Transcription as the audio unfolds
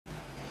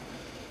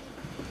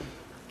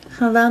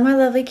Hello, my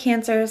lovely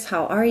Cancers.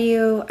 How are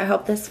you? I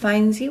hope this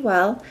finds you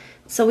well.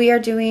 So we are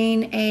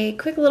doing a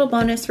quick little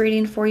bonus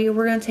reading for you.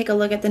 We're going to take a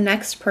look at the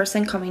next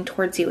person coming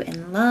towards you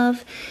in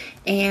love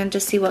and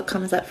just see what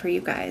comes up for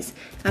you guys.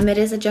 It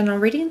is a general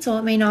reading, so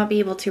it may not be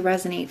able to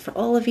resonate for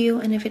all of you.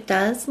 And if it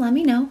does, let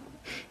me know.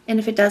 And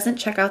if it doesn't,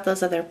 check out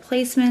those other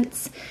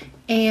placements.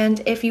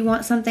 And if you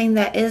want something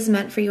that is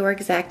meant for your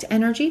exact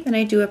energy, then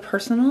I do a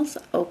personals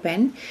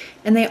open.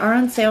 And they are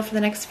on sale for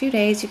the next few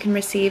days. You can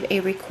receive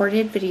a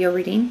recorded video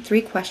reading,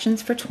 3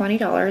 questions for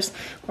 $20,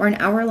 or an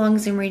hour-long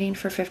Zoom reading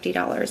for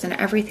 $50. And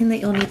everything that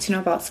you'll need to know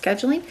about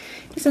scheduling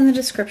is in the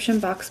description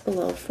box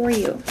below for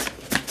you.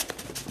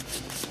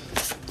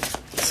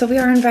 So we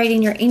are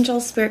inviting your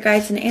angels, spirit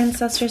guides, and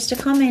ancestors to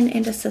come in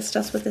and assist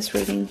us with this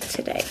reading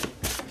today.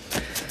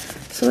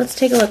 So let's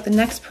take a look. The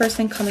next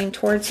person coming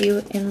towards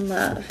you in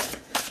love.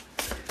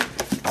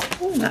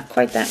 Oh, not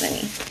quite that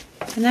many.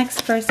 The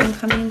next person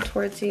coming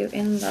towards you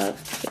in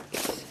love,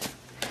 please.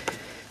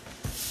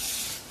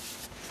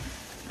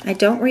 I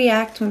don't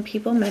react when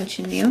people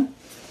mention you.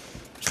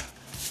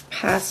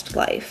 Past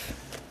life.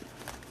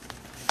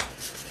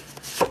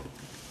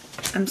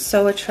 I'm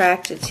so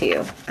attracted to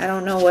you. I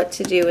don't know what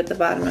to do at the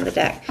bottom of the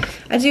deck.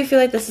 I do feel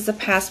like this is a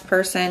past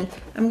person.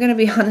 I'm going to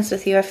be honest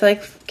with you. I feel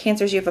like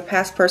Cancers, you have a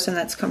past person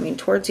that's coming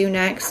towards you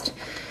next.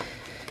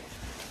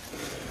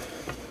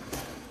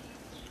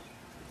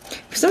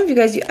 For some of you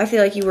guys, I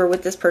feel like you were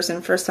with this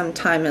person for some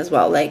time as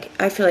well. Like,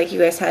 I feel like you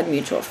guys had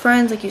mutual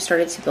friends. Like, you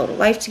started to build a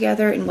life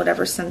together in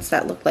whatever sense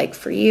that looked like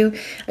for you.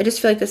 I just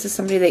feel like this is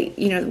somebody that,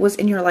 you know, was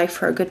in your life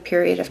for a good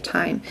period of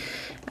time.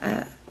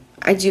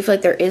 I do feel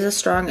like there is a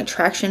strong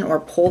attraction or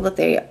pull that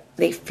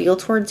they feel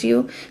towards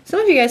you. Some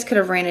of you guys could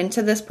have ran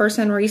into this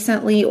person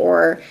recently,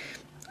 or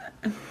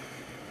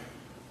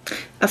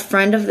a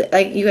friend of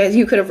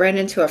you could have ran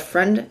into a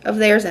friend of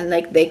theirs, and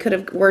like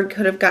word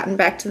could have gotten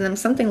back to them,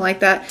 something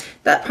like that.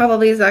 That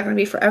probably is not going to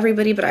be for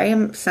everybody, but I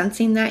am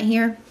sensing that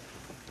here.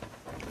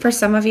 For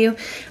some of you,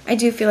 I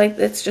do feel like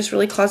it's just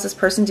really caused this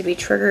person to be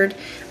triggered.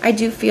 I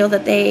do feel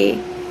that they're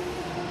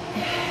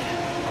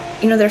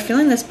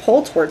feeling this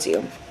pull towards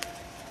you.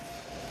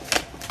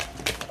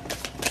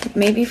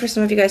 Maybe for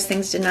some of you guys,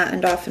 things did not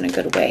end off in a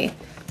good way.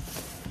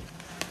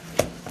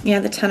 Yeah,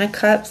 the Ten of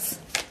Cups.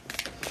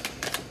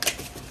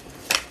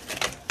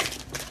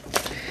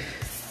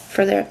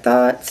 For their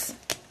thoughts.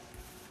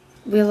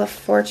 Wheel of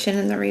Fortune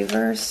in the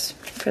reverse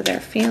for their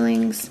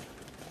feelings.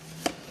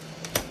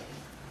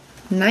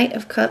 Knight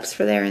of Cups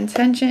for their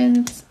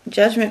intentions.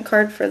 Judgment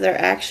card for their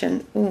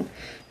action. Ooh,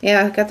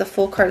 yeah, I've got the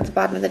Fool card at the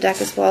bottom of the deck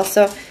as well.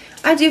 So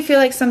I do feel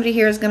like somebody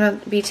here is going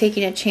to be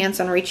taking a chance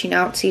on reaching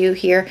out to you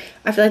here.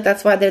 I feel like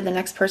that's why they're the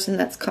next person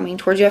that's coming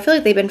towards you. I feel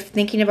like they've been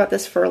thinking about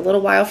this for a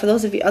little while. For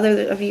others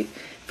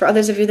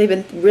of you, they've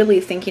been really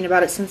thinking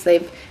about it since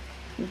they've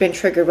been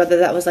triggered, whether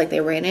that was like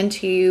they ran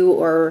into you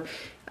or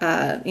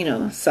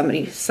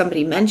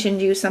somebody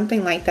mentioned you,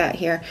 something like that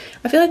here.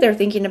 I feel like they're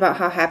thinking about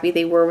how happy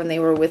they were when they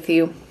were with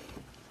you.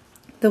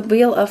 The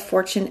Wheel of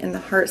Fortune in the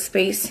heart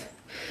space.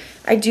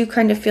 I do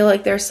kind of feel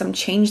like there's some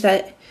change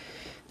that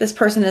this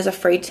person is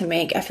afraid to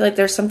make. I feel like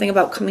there's something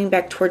about coming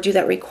back towards you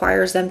that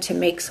requires them to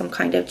make some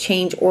kind of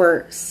change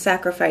or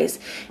sacrifice.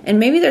 And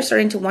maybe they're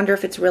starting to wonder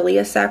if it's really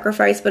a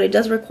sacrifice, but it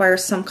does require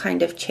some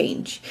kind of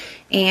change.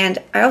 And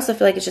I also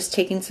feel like it's just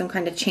taking some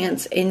kind of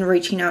chance in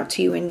reaching out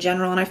to you in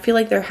general. And I feel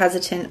like they're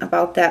hesitant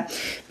about that.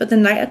 But the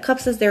Knight of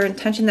Cups is their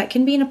intention. That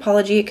can be an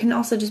apology. It can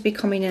also just be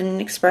coming in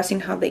and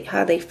expressing how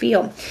they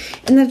feel.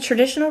 In the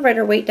traditional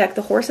Rider-Waite deck,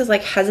 the horse is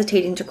like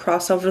hesitating to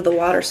cross over the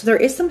water. So there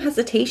is some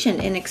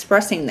hesitation in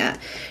expressing that.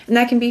 And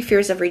that can be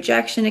fears of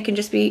rejection. It can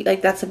just be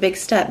like, that's a big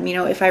step. You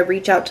know, if I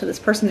reach out to this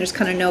person, there's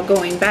kind of no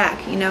going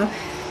back, you know.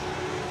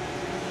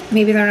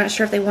 Maybe they're not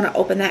sure if they want to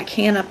open that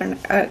can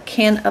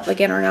up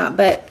again or not,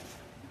 but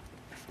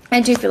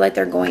I do feel like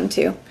they're going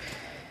to.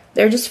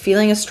 They're just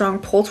feeling a strong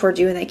pull toward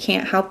you and they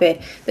can't help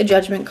it. The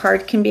Judgment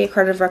card can be a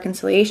card of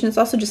reconciliation. It's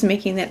also just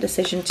making that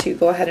decision to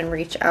go ahead and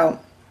reach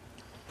out.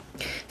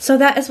 So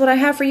that is what I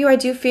have for you. I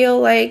do feel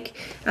like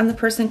the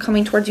person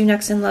coming towards you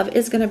next in love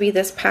is going to be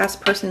this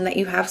past person that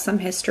you have some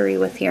history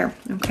with here.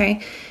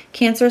 Okay,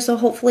 Cancer. So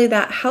hopefully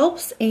that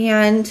helps.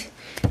 And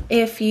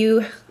if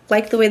you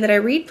like the way that I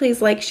read,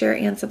 please like, share,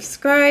 and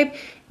subscribe.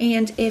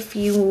 And if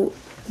you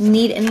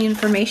need any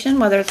information,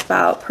 whether it's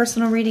about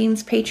personal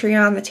readings,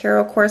 Patreon, the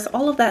tarot course,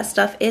 all of that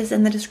stuff is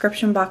in the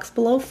description box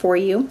below for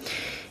you.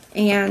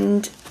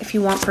 And if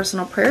you want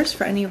personal prayers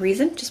for any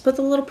reason, just put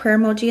the little prayer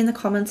emoji in the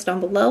comments down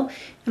below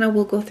and I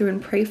will go through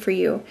and pray for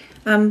you.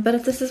 But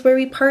if this is where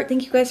we part,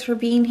 thank you guys for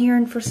being here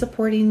and for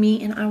supporting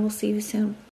me, and I will see you soon.